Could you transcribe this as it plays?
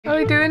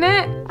we doing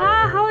it?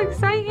 Ah, how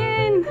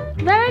exciting!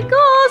 There it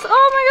goes!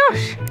 Oh my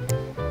gosh!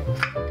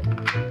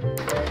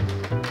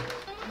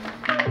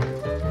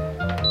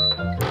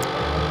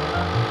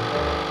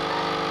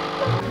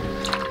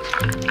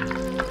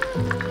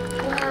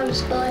 I'm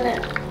just filling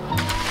it.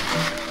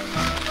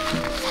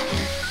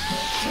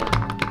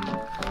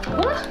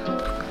 What?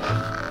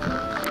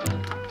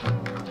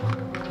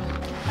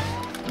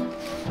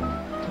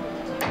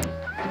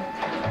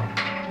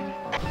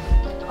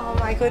 Oh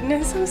my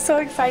goodness, I'm so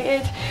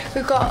excited.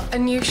 We've got a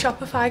new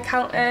Shopify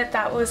counter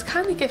that was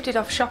kindly gifted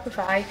off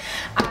Shopify,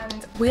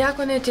 and we are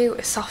going to do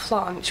a soft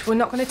launch. We're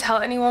not going to tell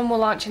anyone we're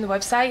launching the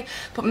website,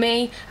 but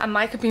me and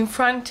Mike have been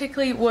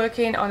frantically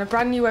working on a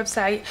brand new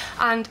website,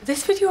 and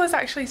this video is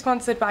actually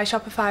sponsored by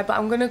Shopify, but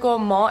I'm going to go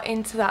more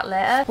into that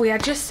later. We are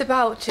just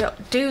about to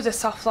do the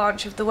soft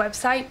launch of the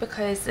website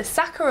because the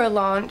Sakura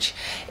launch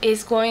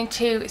is going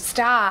to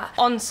start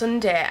on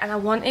Sunday, and I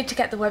wanted to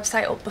get the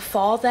website up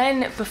before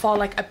then, before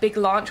like a big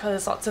launch where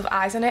there's lots of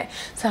eyes on it.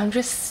 So I'm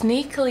just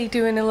sneakily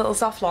doing a little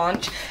soft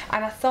launch,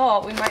 and I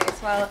thought we might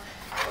as well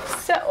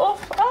set up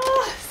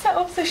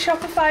the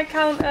Shopify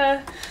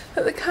counter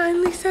that they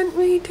kindly sent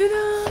me.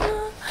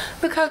 Ta-da!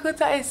 Look how good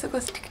that is. It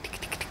goes tick, tick,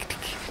 tick, tick,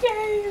 tick.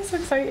 Yay, I'm so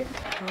excited.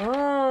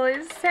 Oh,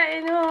 it's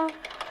setting up.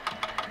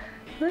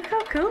 Look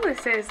how cool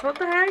this is. What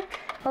the heck?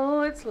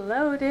 Oh, it's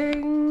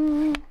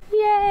loading.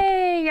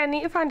 Yay! I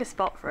need to find a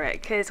spot for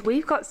it because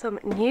we've got some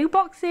new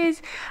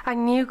boxes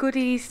and new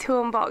goodies to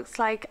unbox,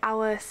 like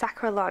our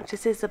Sakura launch.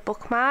 This is the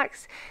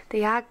bookmarks.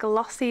 They are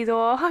glossy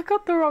though. I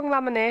got the wrong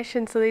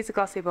lamination, so these are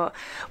glossy, but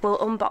we'll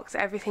unbox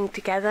everything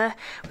together.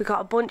 We've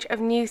got a bunch of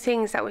new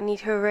things that we need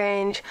to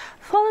arrange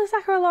for the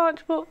Sakura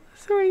launch, but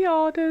 3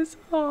 orders.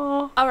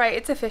 Oh. Alright,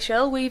 it's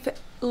official. We've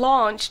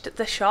launched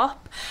the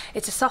shop.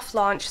 It's a soft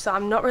launch, so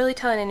I'm not really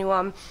telling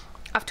anyone.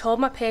 I've told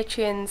my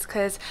Patreons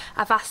because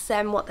I've asked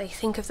them what they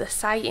think of the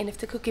site and if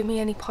they could give me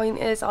any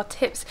pointers or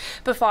tips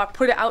before I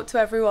put it out to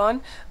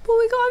everyone. But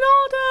we got an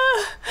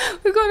order!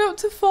 We've gone up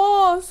to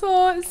 4,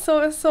 so it's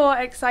so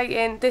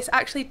exciting. This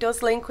actually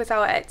does link with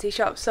our Etsy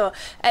shop, so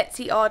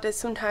Etsy orders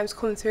sometimes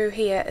come through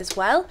here as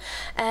well.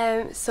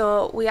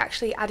 So we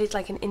actually added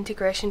like an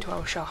integration to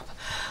our shop.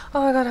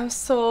 Oh my god, I'm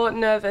so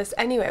nervous.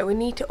 Anyway, we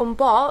need to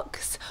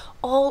unbox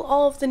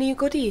all of the new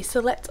goodies,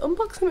 so let's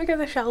unbox them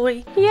together, shall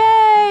we?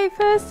 Yay!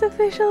 First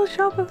official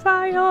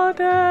Shopify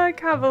order!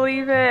 Can't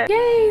believe it.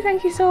 Yay!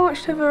 Thank you so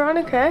much to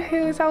Veronica,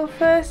 who is our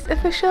first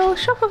official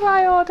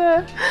Shopify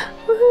order.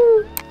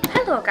 Woohoo!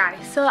 Hello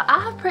guys, so I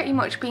have pretty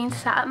much been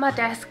sat at my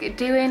desk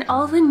doing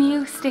all the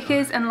new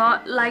stickers and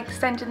like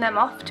sending them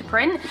off to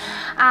print,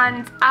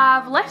 and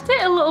I've left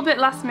it a little bit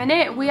last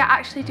minute. We are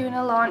actually doing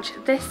a launch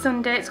this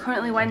Sunday. It's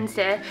currently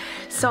Wednesday,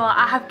 so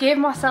I have gave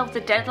myself the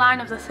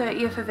deadline of the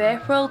 30th of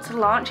April to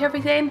launch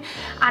everything,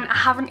 and I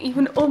haven't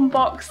even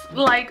unboxed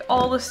like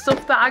all the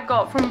stuff that I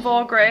got from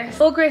Grace.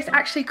 Grace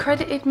actually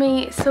credited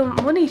me some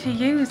money to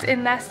use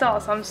in their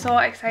store, so I'm so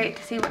excited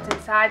to see what's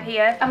inside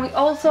here. And we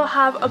also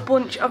have a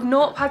bunch of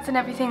notepads and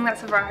everything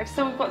that's arrived,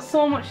 so we've got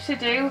so much to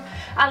do.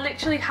 I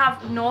literally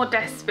have no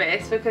desk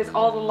space because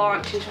all the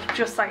launch is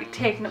just like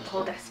taking up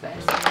whole desk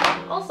space.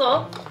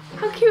 Also,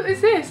 how cute is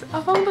this?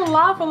 I found a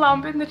lava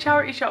lamp in the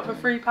charity shop for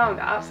 £3. I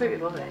absolutely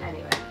love it.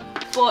 Anyway,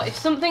 but if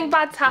something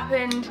bad's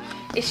happened,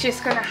 it's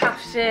just gonna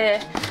have to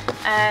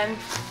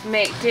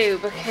make do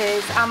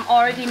because I'm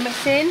already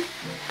missing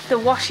the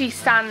washi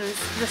stands,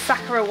 the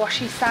Sakura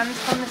washi stands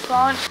from this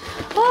launch.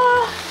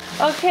 Oh,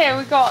 okay,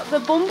 we got the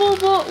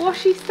Bumblebutt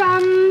washi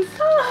stands.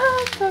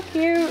 Oh, so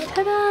cute.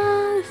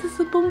 Ta-da! This is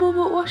the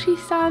Bumblebutt washi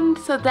stand.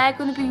 So they're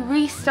going to be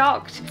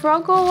restocked.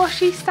 Froggo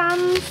washi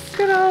stands.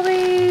 Look at all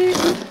these.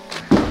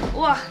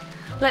 Whoa.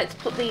 Let's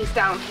put these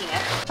down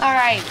here.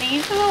 Alright,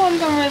 these are the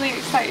ones I'm really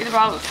excited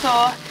about.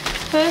 So,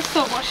 first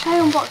up, what should I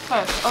unbox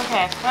first?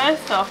 Okay,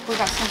 first up, we've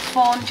got some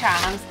phone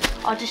charms,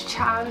 or just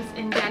charms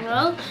in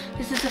general.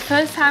 This is the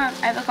first time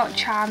I've ever got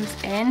charms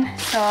in,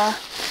 so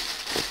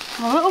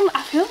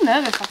I feel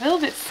nervous, I feel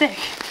a bit sick.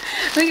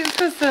 I think it's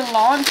because the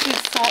launch is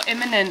so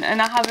imminent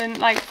and I haven't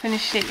like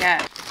finished it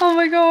yet. Oh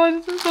my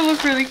god, this will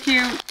look really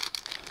cute.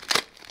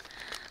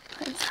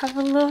 Let's have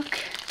a look.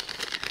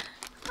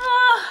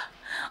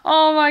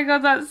 Oh my god,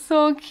 that's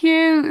so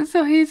cute.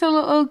 So here's a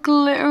little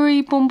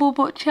glittery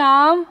Bumblebutt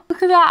charm.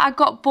 Look at that, I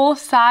got both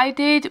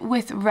sided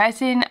with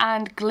resin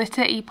and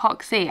glitter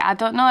epoxy. I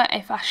don't know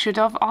if I should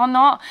have or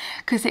not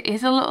because it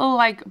is a little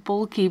like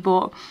bulky,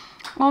 but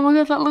oh my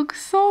god, that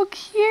looks so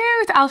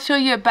cute. I'll show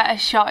you a better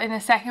shot in a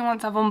second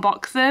once I've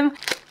unboxed them.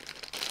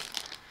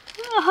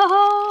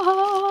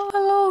 Oh, a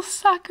little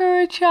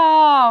Sakura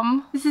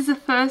charm. This is the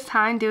first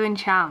time doing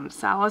charms,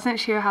 so I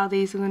wasn't sure how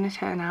these were going to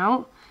turn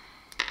out.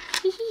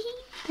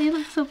 They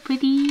look so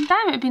pretty.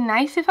 Damn, it'd be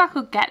nice if I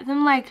could get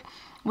them like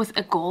with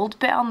a gold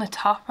bit on the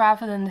top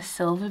rather than the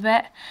silver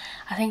bit.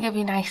 I think it'd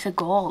be nicer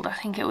gold. I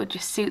think it would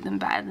just suit them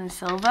better than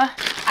silver.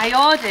 I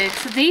ordered,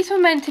 so these were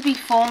meant to be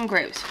foam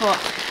grips, but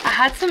I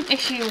had some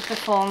issue with the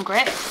foam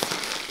grips.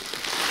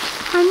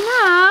 And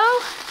now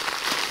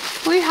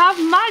we have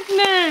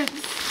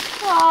magnets.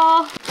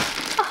 Oh,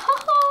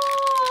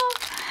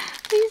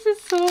 these are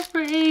so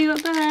pretty,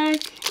 what the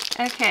heck.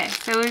 Okay,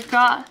 so we've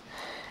got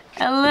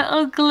a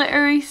little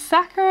glittery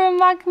Sakura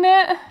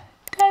magnet.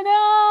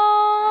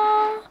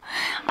 Ta-da!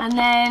 And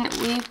then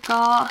we've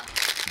got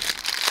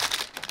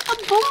a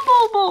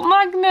bumblebee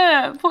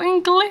magnet, put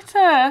in glitter.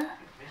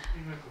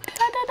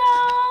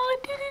 Ta-da-da!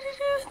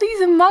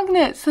 These are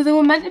magnets, so they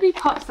were meant to be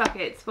pop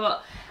sockets,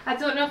 but I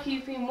don't know if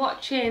you've been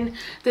watching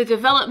the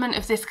development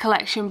of this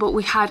collection, but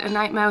we had a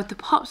nightmare with the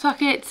pop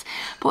sockets,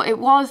 but it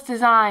was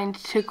designed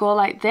to go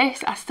like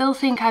this. I still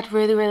think I'd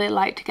really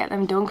like to get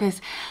them done, because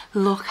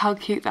look how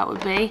cute that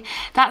would be.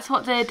 That's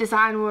what the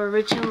design were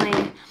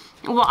originally,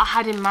 what I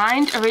had in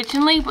mind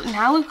originally, but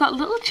now we've got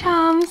little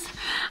charms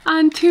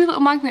and 2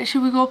 little magnets.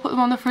 Should we go put them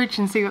on the fridge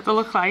and see what they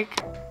look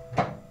like?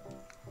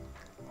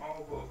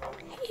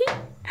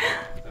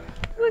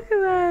 Look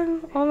at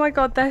them. Oh my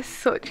god, they're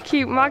such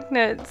cute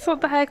magnets. What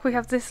the heck? We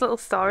have this little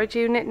storage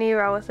unit near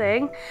our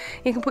thing.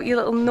 You can put your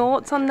little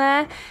notes on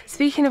there.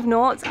 Speaking of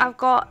notes, I've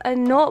got a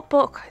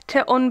notebook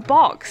to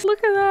unbox.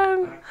 Look at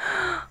them.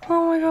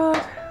 Oh my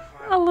god.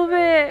 I love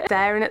it.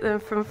 Staring at them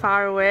from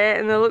far away,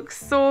 and they look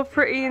so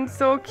pretty and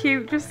so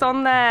cute just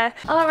on there.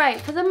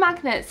 Alright, for the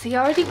magnets, they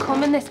already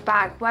come in this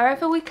bag.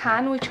 Wherever we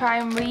can, we try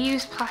and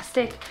reuse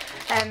plastic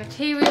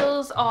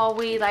materials, or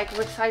we like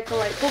recycle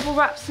like bubble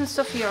wraps and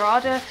stuff for your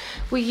order.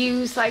 We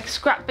use like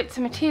scrap bits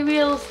of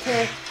materials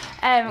to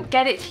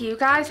get it to you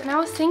guys. And I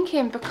was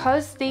thinking,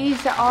 because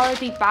these are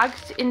already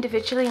bagged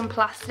individually in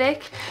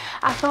plastic,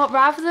 I thought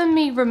rather than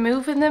me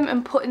removing them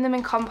and putting them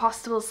in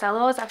compostable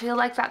cellos, I feel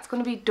like that's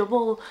going to be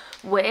double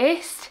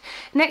waste.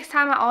 Next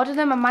time I order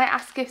them, I might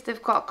ask if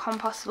they've got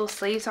compostable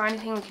sleeves or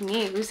anything we can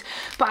use.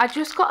 But I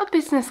just got a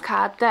business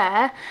card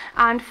there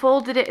and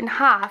folded it in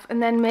half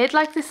and then made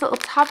like this little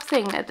tab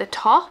thing at the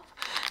top.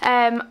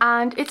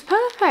 And it's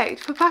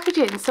perfect for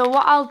packaging. So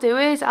what I'll do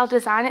is I'll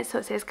design it so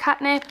it says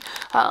Katnipp,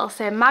 or it'll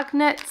say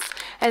magnets,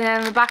 and then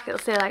on the back it'll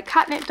say like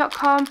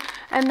katnipp.com,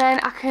 and then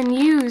I can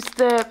use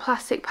the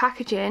plastic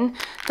packaging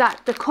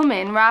that they come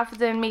in, rather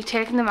than me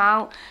taking them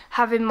out,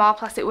 having more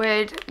plastic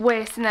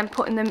waste and then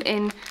putting them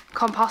in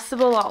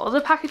compostable or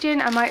other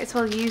packaging. I might as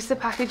well use the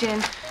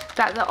packaging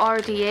that they're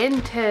already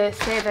in to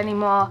save any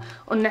more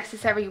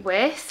unnecessary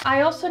waste.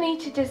 I also need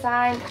to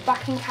design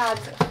backing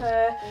cards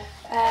for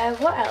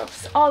what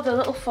else? Oh, the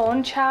little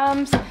phone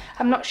charms.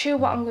 I'm not sure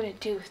what I'm going to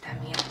do with them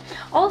yet.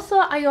 Also,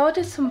 I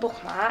ordered some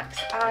bookmarks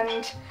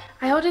and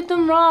I ordered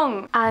them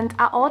wrong, and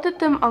I ordered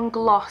them on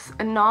gloss,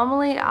 and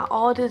normally I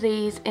order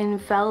these in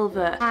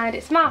velvet, and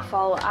it's my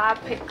fault. I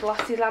picked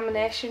glossy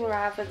lamination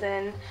rather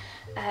than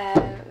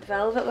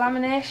velvet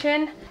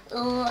lamination.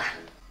 Ugh.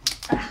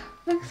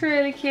 Looks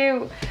really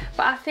cute,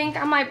 but I think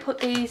I might put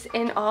these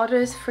in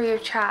orders free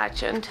of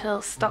charge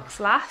until stocks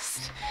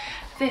last.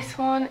 This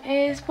one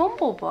is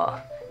Bumblebee.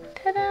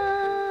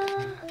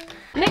 Ta-da!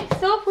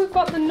 Next up, we've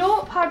got the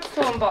notepad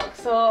to unbox,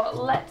 so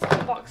let's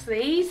unbox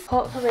these.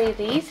 Hopefully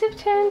these have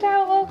turned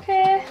out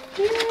okay.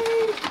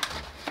 Yay!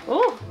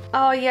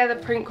 Oh yeah, the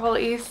print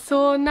quality is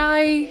so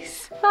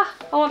nice. I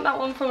want that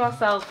one for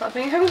myself. I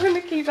think I'm going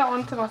to keep that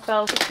one to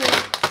myself. It's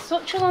been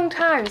such a long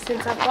time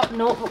since I've got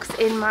notebooks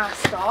in my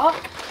store,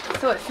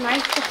 so it's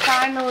nice to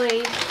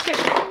finally get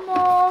some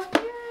more.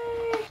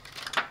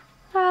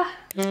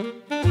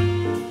 Yay!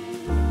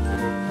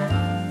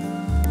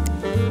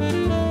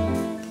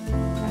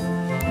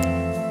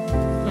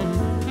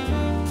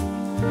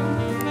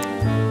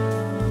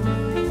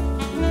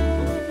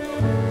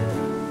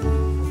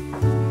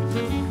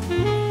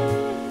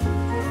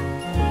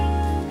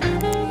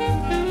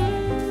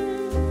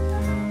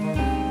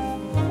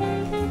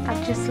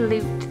 Just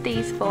looped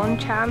these phone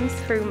charms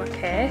through my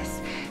case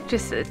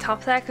just at the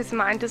top there, because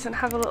mine doesn't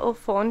have a little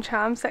phone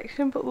charm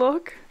section, but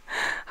look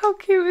how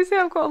cute is it.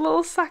 I've got a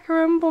little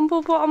Sakura and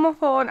Bumblebee on my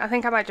phone. I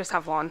think I might just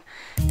have one.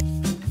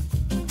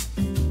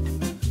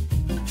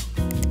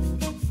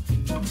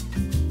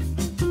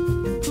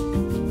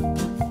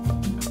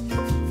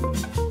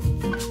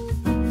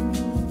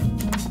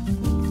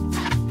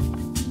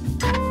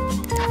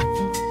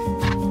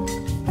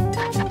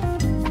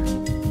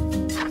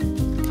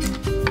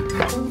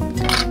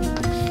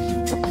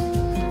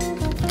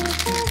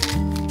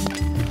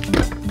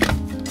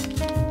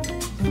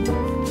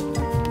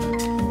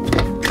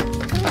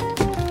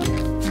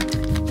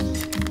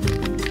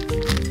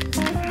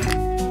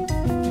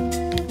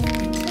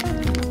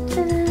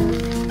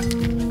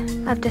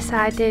 I've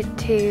decided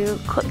to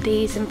cut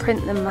these and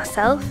print them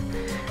myself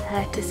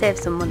to save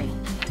some money.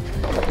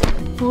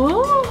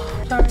 Whoa!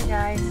 Sorry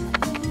guys.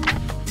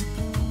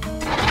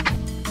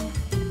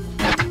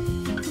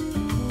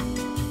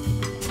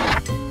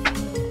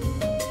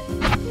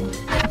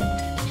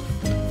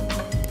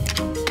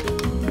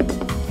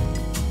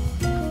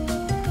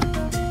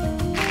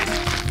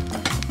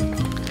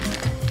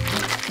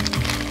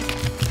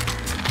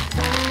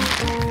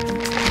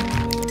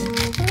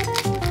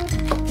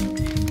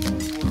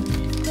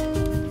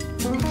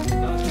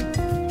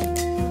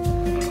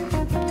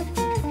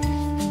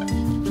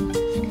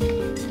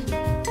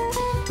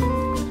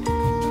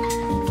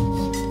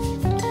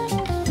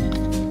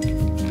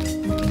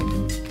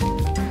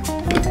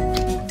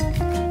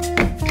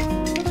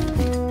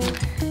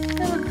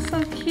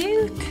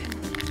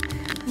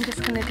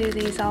 do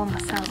these all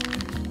myself.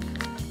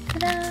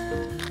 Ta-da!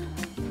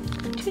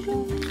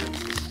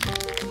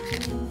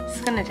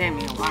 It's gonna take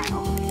me a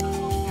while.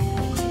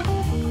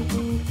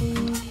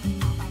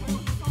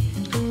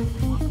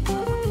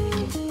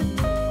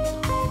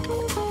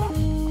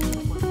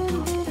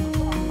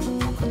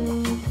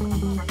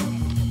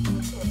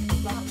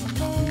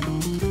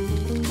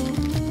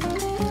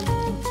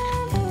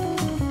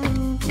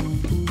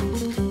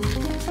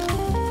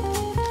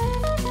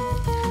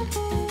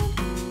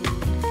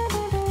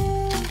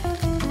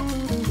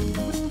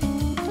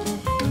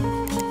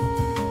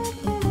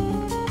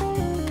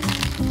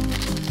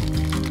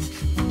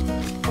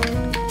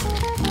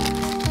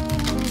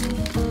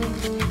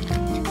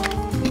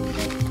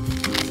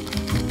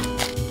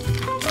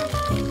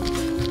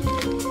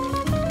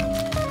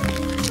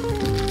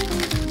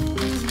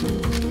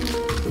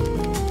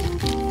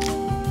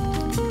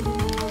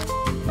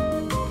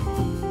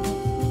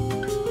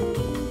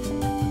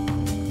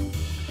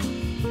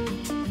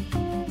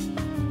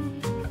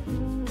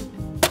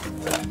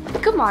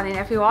 Good morning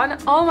everyone.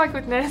 Oh my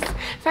goodness,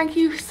 thank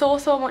you so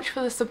much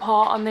for the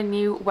support on the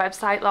new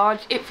website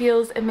launch. It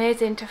feels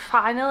amazing to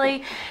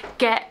finally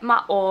get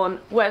my own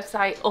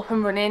website up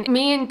and running.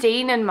 Me and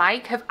Dean and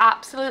Mike have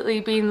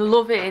absolutely been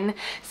loving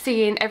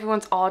seeing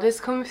everyone's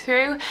orders come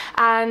through,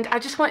 and I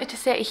just wanted to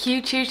say a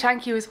huge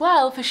thank you as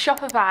well for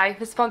Shopify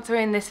for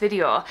sponsoring this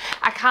video.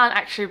 I can't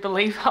actually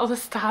believe how the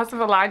stars have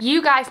aligned.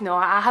 You guys know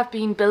I have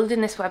been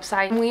building this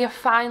website and we are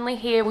finally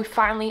here. We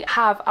finally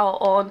have our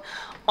own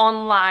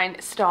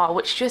online store,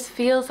 which just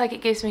feels like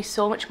it gives me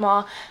so much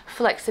more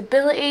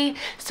flexibility,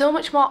 so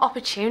much more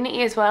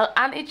opportunity as well,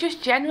 and it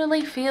just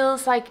generally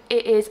feels like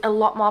it is a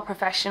lot more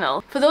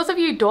professional. For those of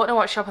you who don't know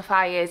what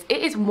Shopify is,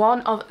 it is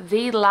one of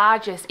the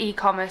largest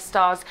e-commerce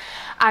stores,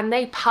 and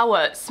they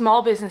power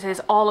small businesses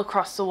all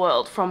across the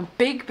world, from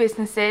big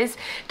businesses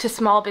to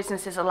small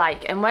businesses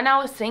alike. And when I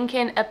was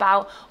thinking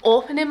about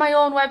opening my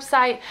own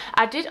website,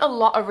 I did a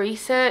lot of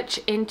research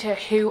into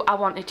who I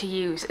wanted to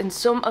use, and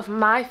some of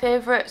my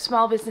favorite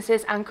small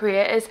businesses and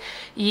creators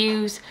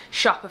use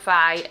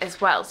Shopify as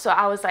well. So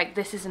I was like,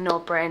 this is a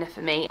no-brainer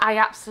for me. I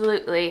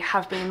absolutely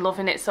have been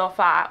loving it so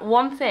far.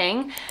 One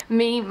thing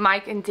me,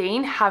 Mike and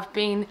Dean have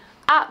been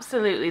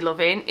absolutely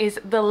loving is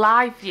the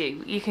live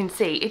view. You can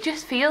see it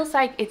just feels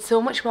like it's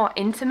so much more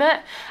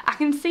intimate. I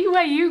can see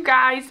where you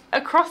guys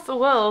across the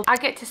world, I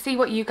get to see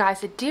what you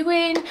guys are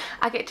doing.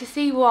 I get to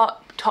see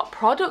what top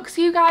products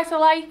you guys are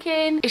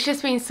liking. It's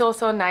just been so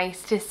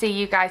nice to see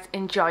you guys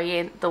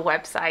enjoying the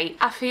website.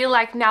 I feel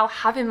like now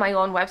having my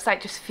own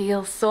website just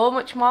feels so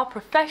much more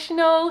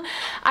professional.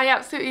 I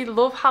absolutely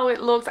love how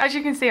it looks. As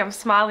you can see, I'm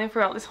smiling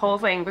throughout this whole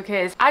thing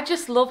because I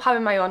just love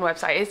having my own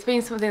website. It's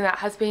been something that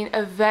has been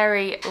a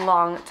very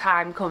long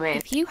time coming.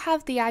 If you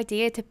have the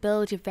idea to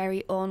build your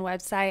very own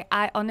website,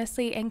 I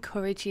honestly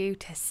encourage you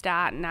to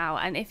start now.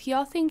 And if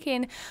you're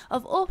thinking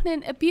of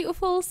opening a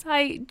beautiful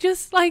site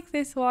just like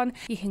this one,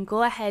 you can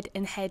go ahead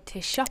and head to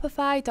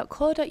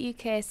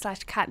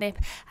shopify.co.uk/Katnipp,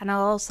 and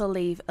I'll also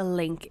leave a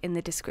link in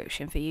the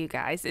description for you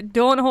guys.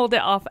 Don't hold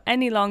it off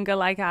any longer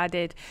like I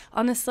did.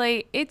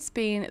 Honestly, it's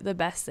been the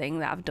best thing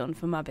that I've done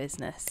for my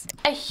business.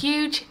 A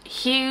huge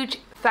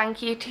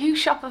thank you to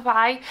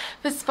Shopify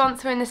for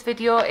sponsoring this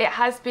video. It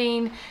has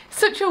been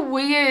such a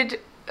weird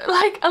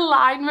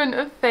alignment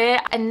of fate,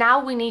 and now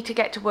we need to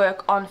get to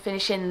work on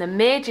finishing the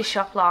major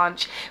shop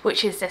launch,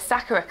 which is the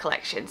Sakura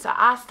collection. So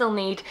I still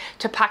need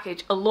to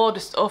package a load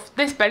of stuff.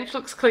 This bench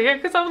looks clear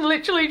because I've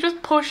literally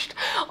just pushed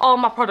all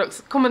my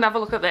products. Come and have a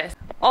look at this.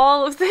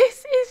 All of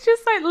this is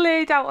just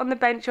laid out on the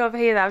bench over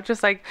here. I've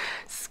just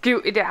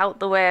scooted it out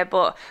the way,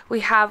 but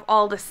we have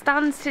all the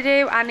stands to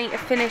do. I need to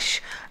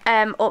finish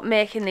up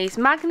making these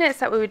magnets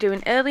that we were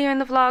doing earlier in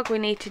the vlog. We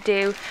need to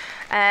do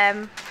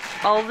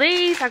all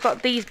these. I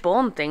got these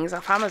bone things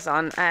off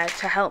Amazon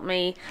to help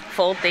me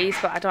fold these,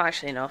 but I don't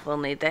actually know if we'll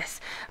need this.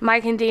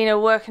 Mike and Dean are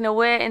working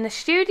away in the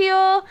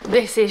studio.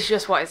 This is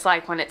just what it's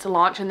like when it's a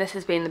launch, and this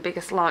has been the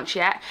biggest launch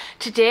yet.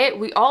 Today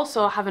we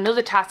also have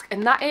another task,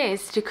 and that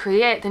is to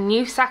create the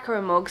new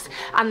Sakura mugs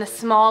and the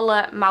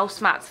smaller mouse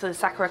mats for the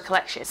Sakura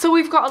collection. So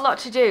we've got a lot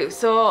to do,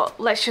 so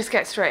let's just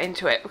get straight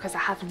into it because I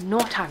have no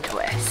time to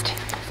waste.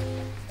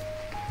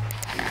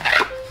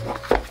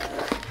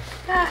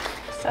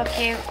 So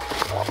cute.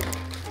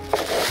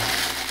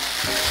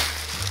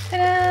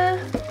 Ta-da!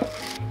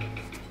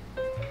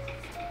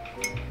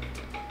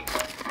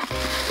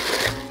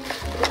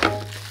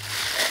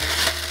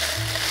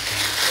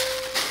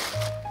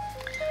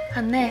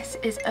 And this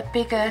is a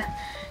bigger,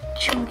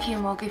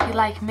 chunkier mug if you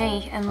like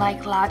me and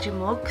like larger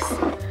mugs.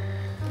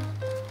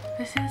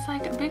 This is a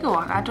bigger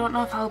one. I don't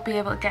know if I'll be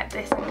able to get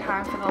this in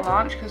time for the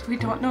launch because we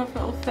don't know if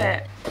it'll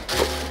fit.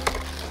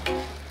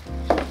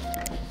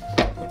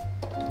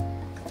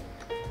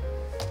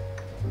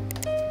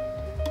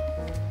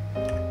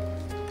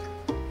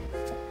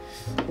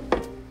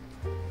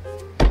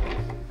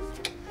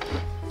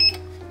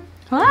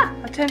 Ah,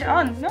 I turned it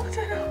on. No, I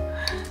don't know.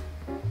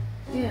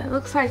 Yeah, it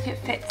looks like it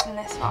fits in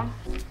this one.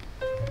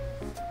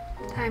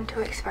 Time to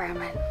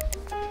experiment.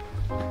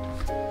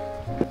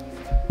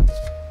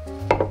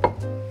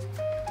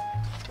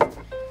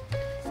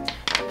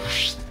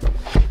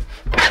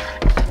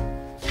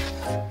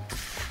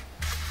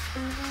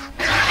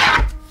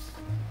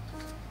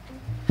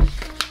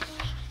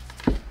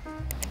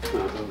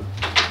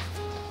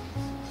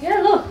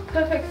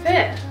 perfect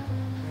fit.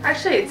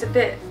 Actually, it's a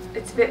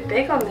bit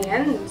big on the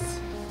ends.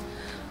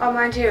 Oh,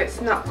 mind you,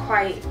 it's not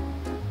quite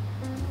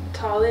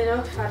tall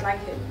enough. I'd like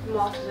it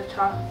more to the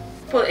top.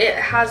 But it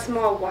has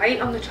more white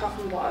on the top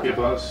and bottom. Yeah,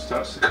 but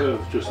that's the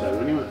curve just there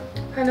anyway.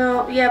 I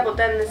know, yeah, but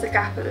then there's a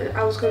gap at it.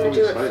 I was going to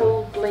do it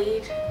full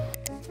bleed.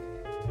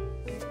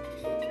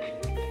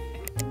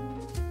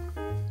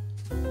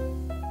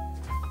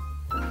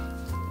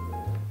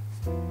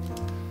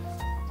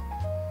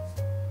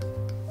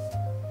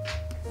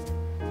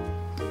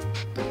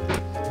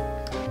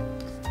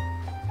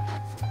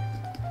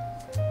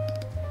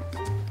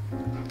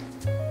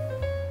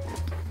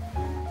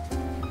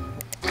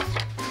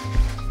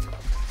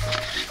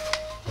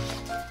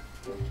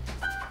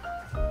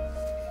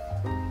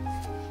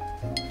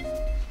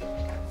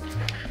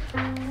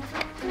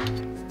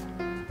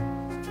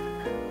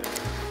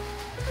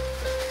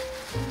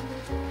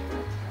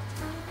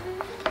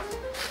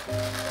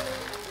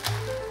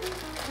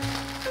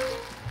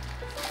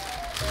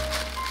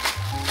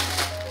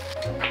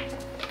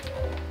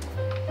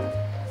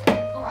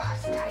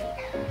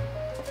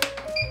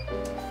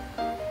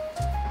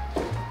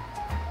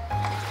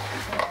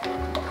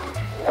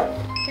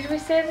 We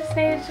say this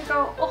needs to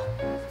go up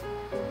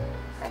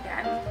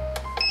again.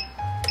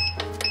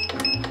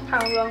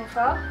 How long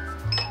for?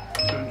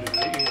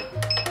 280.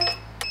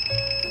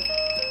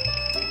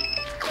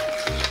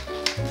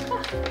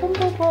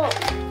 Bumble.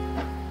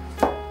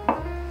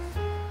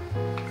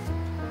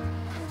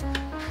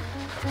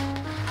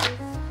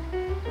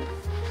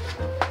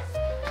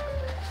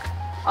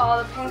 Oh,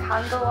 the pink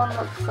handle one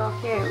looks so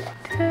cute.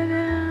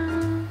 Ta-da!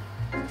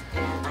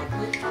 I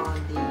click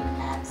on the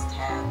apps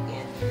tab and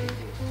you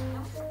can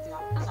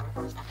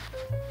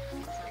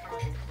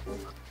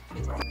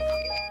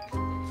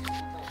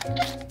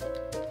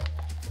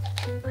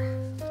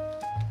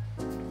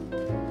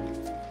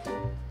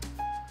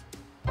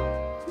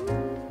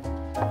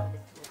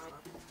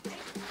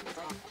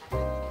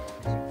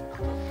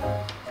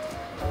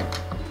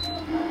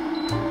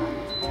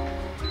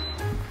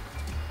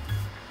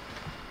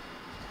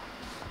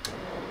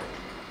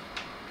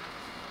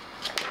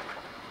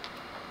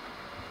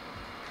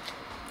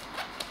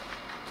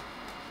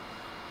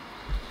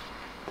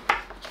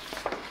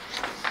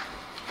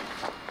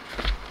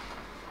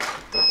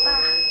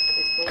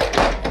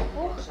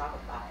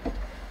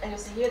and you'll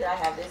see here that I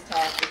have this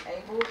tab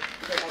disabled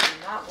because I do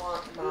not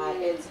want my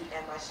Etsy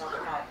and my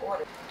Shopify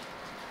order.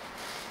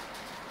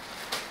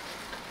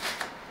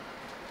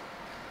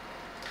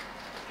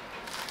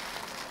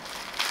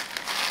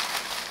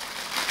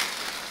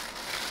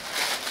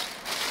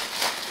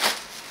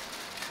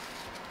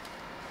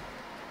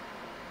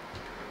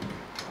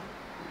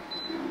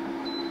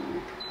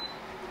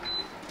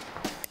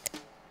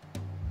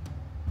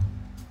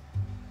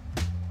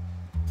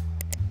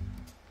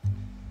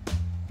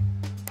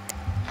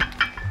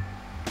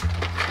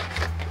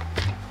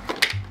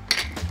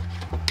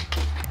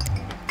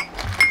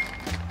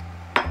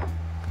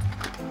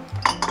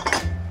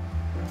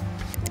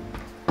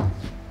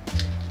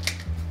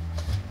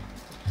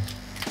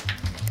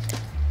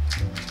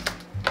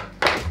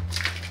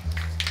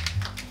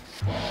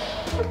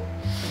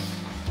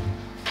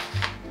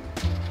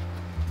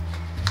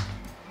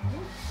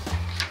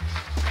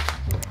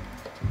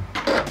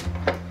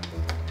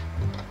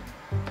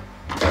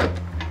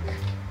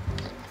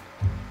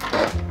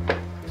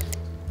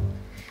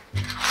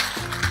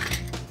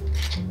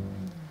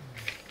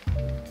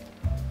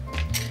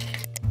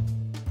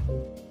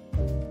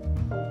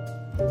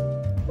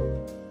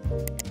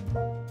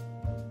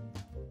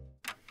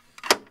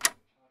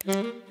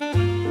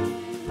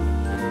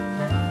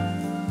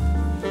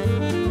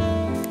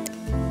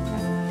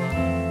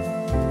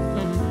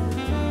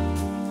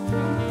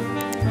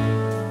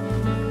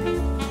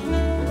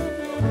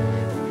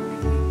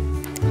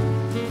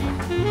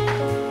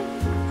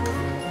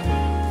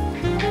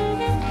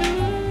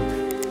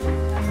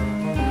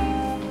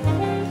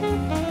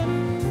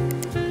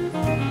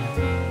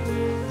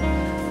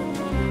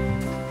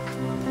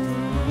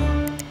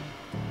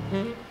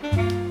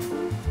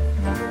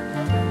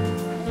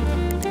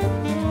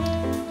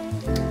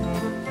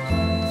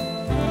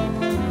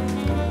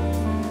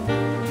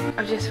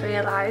 I've just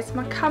realised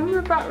my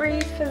camera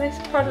battery for this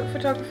product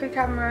photography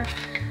camera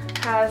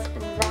has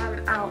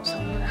ran out, so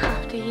I'm going to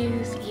have to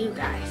use you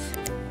guys.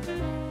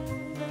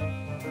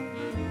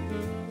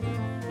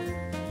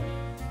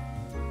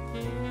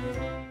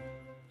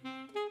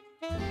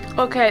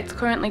 Okay, it's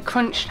currently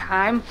crunch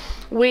time.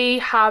 We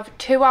have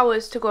 2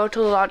 hours to go to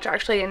the lodge,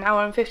 actually an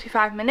hour and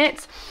 55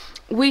 minutes.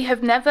 We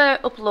have never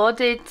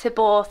uploaded to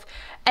both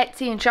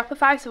Etsy and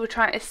Shopify, so we're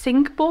trying to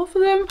sync both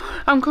of them.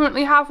 I'm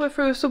currently halfway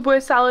through a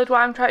Subway salad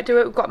while I'm trying to do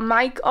it. We've got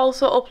Mike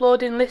also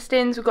uploading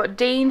listings. We've got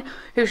Dean,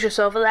 who's just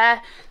over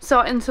there,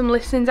 sorting some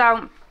listings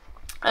out.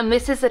 and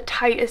this is the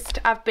tightest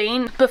I've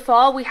been.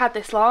 Before we had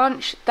this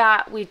launch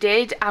that we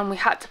did and we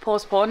had to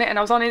postpone it, and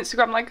I was on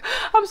Instagram like,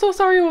 I'm so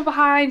sorry we're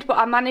behind, but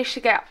I managed to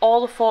get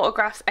all the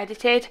photographs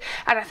edited,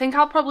 and I think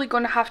I'm probably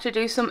going to have to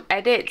do some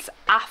edits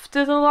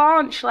after the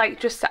launch, like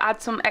just to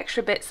add some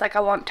extra bits. Like I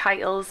want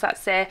titles that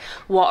say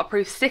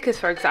waterproof stickers,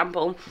 for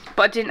example,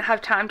 but I didn't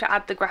have time to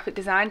add the graphic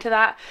design to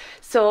that.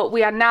 So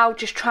we are now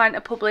just trying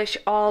to publish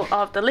all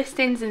of the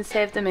listings and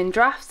save them in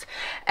drafts,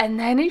 and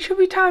then it should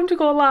be time to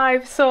go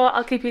live, so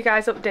I'll keep you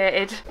guys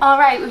updated.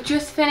 Alright, we've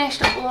just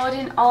finished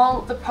uploading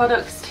all the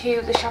products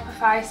to the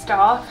Shopify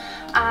store.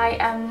 I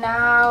am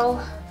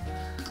now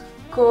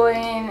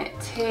going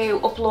to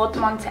upload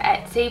them onto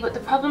Etsy, but the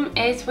problem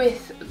is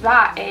with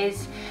that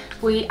is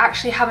we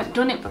actually haven't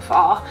done it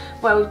before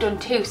where we've done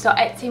two, so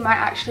Etsy might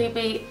actually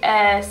be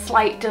a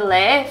slight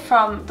delay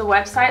from the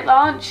website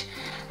launch.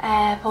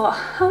 But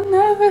I'm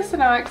nervous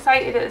and I'm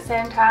excited at the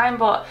same time,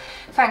 but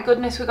thank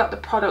goodness we got the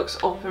products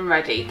up and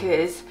ready,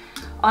 because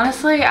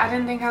honestly I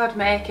didn't think I would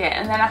make it.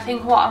 And then I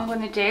think what I'm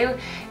going to do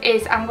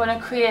is I'm going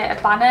to create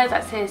a banner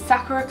that says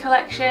Sakura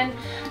collection,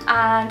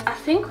 and I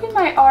think we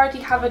might already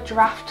have a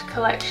draft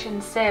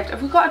collection saved.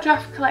 Have we got a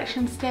draft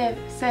collection saved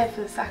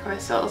for the Sakura?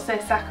 So it'll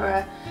say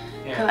Sakura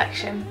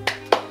collection.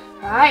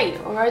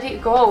 Right, we're ready to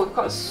go. We've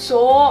got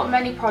so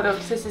many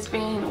products. This has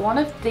been one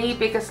of the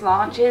biggest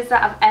launches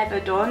that I've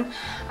ever done,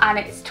 and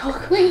it's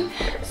took me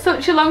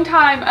such a long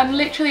time, and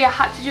literally I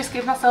had to just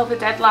give myself a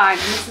deadline, and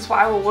this is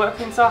why we're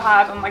working so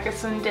hard on like a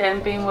Sunday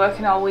and been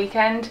working all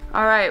weekend.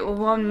 Alright, well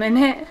 1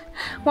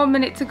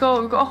 minute to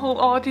go. We've got a whole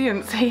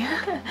audience here.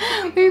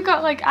 We've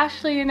got like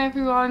Ashley and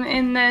everyone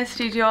in the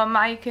studio,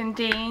 Mike and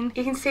Dean.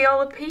 You can see all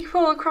the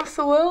people across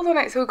the world on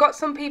it. So we've got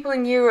some people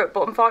in Europe,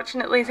 but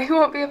unfortunately they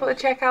won't be able to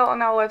check out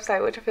on our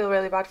website, which I feel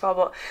really bad for,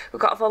 but we've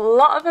got a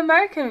lot of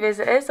American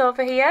visitors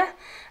over here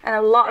and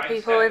a lot of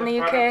people in the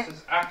UK.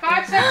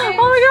 5 seconds.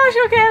 Oh my gosh,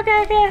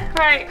 okay.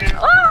 Right.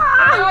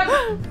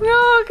 Ah!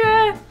 No,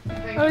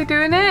 okay. Are we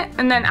doing it?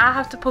 And then I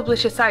have to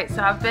publish a site,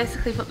 so I've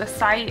basically put the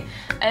site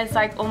as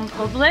like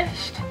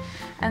unpublished,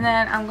 and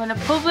then I'm gonna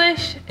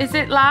publish. Is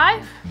it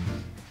live?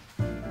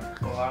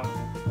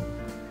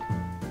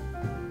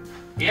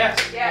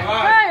 Yes. Yeah.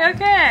 Right,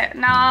 okay.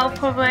 Now I'll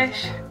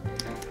publish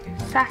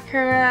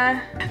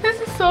Sakura.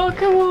 This is so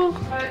cool.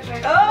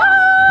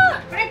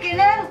 Oh, freaking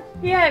hell.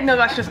 Yeah, no,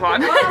 that's just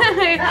one.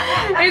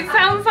 It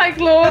sounds like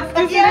loads,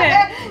 doesn't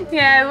it?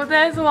 Yeah, well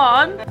there's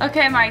one.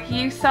 Okay, Mike,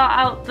 you sort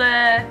out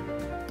the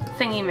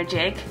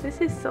thingy-majig.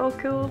 This is so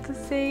cool to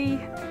see.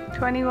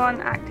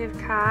 21 active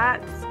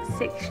carts,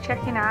 6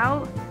 checking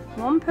out,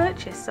 1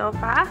 purchase so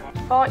far.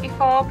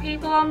 44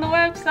 people on the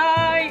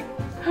website.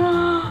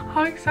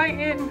 How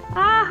exciting.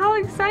 Ah, how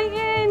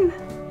exciting.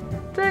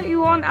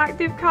 31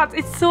 active cards.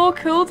 It's so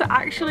cool to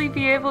actually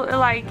be able to,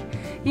 like,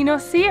 you know,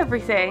 see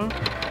everything.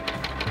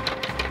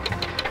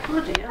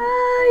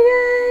 Ah,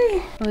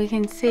 yay! We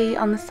can see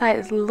on the site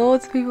there's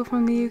loads of people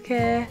from the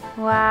UK.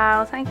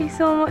 Wow, thank you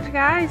so much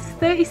guys.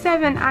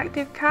 37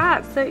 active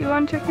carts,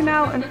 31 checking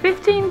out, and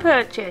 15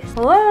 purchase.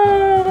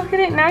 Whoa, look at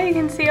it now. You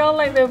can see all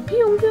like the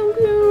pew pew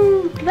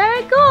pew. There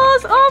it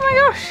goes. Oh my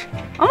gosh.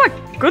 Oh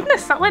my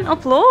goodness, that went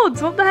up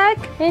loads. What the heck?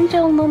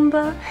 Angel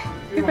number,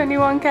 if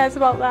anyone cares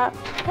about that.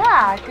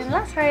 Ah, it didn't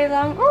last very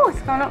long. Oh,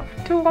 it's gone up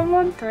to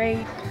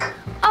 113.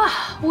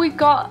 Ah, we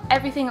got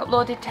everything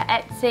uploaded to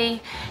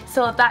Etsy,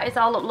 so that is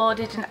all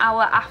uploaded an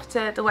hour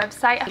after the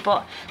website,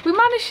 but we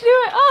managed to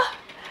do it. Oh,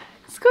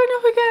 it's going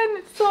up again.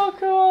 It's so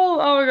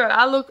cool. Oh my god,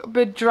 I look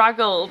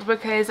bedraggled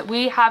because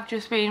we have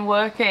just been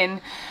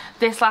working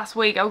this last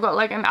week. I've got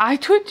like an eye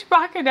twitch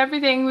back and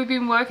everything. We've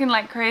been working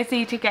like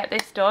crazy to get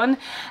this done,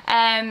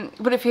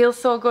 but it feels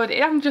so good.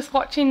 I'm just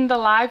watching the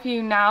live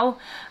view now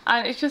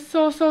and it's just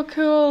so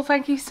cool.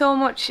 Thank you so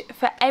much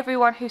for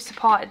everyone who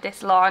supported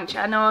this launch.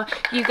 I know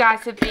you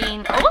guys have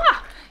been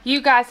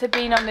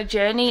on the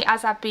journey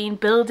as I've been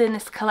building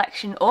this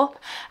collection up,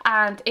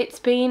 and it's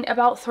been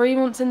about 3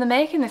 months in the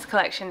making, this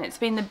collection. It's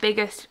been the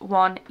biggest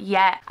one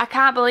yet. I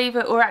can't believe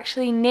it. We're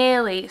actually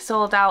nearly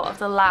sold out of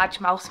the large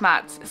mouse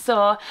mats,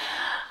 so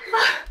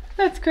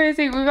that's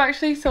crazy. We've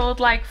actually sold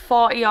like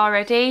 40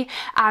 already,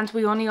 and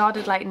we only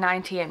ordered like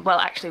 90 in. Well,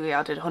 actually we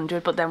ordered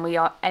 100, but then we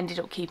ended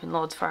up keeping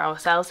loads for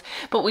ourselves.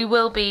 But we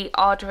will be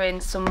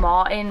ordering some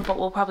more in, but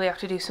we'll probably have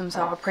to do some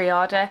sort of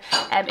pre-order.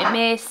 It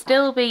may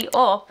still be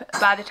up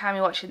by the time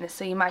you're watching this,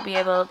 so you might be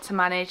able to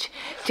manage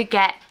to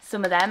get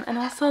some of them, and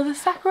also the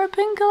Sakura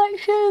pin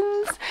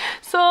collections.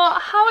 So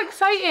how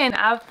exciting.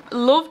 I've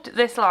loved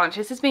this launch.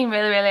 This has been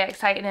really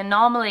exciting, and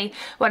normally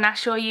when I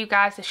show you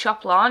guys the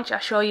shop launch, I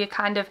show you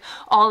kind of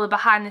all the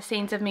behind the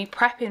scenes of me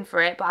prepping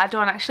for it, but I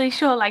don't actually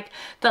show like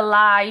the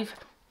live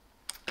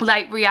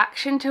like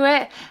reaction to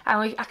it,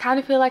 and I kind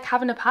of feel like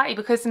having a party,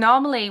 because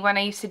normally when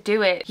I used to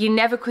do it you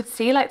never could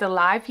see like the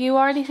live view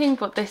or anything,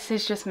 but this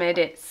has just made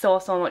it so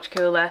much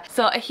cooler.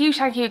 So a huge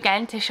thank you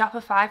again to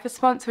Shopify for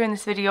sponsoring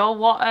this video.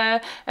 What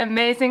a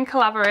amazing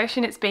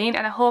collaboration it's been,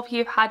 and I hope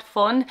you've had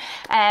fun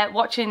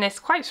watching this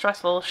quite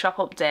stressful shop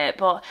update.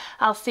 But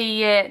I'll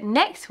see you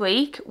next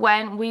week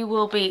when we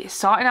will be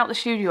sorting out the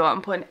studio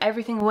and putting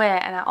everything away,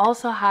 and I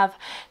also have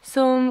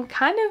some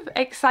kind of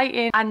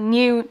exciting and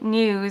new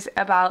news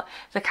about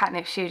the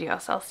Katnipp studio.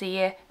 So I'll see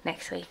you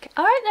next week.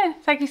 Alright then,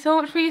 thank you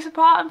so much for your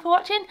support and for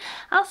watching.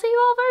 I'll see you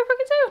all very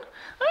freaking soon.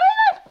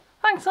 Alright then,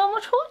 thanks so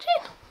much for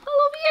watching. I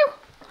love you.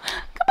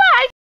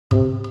 Goodbye.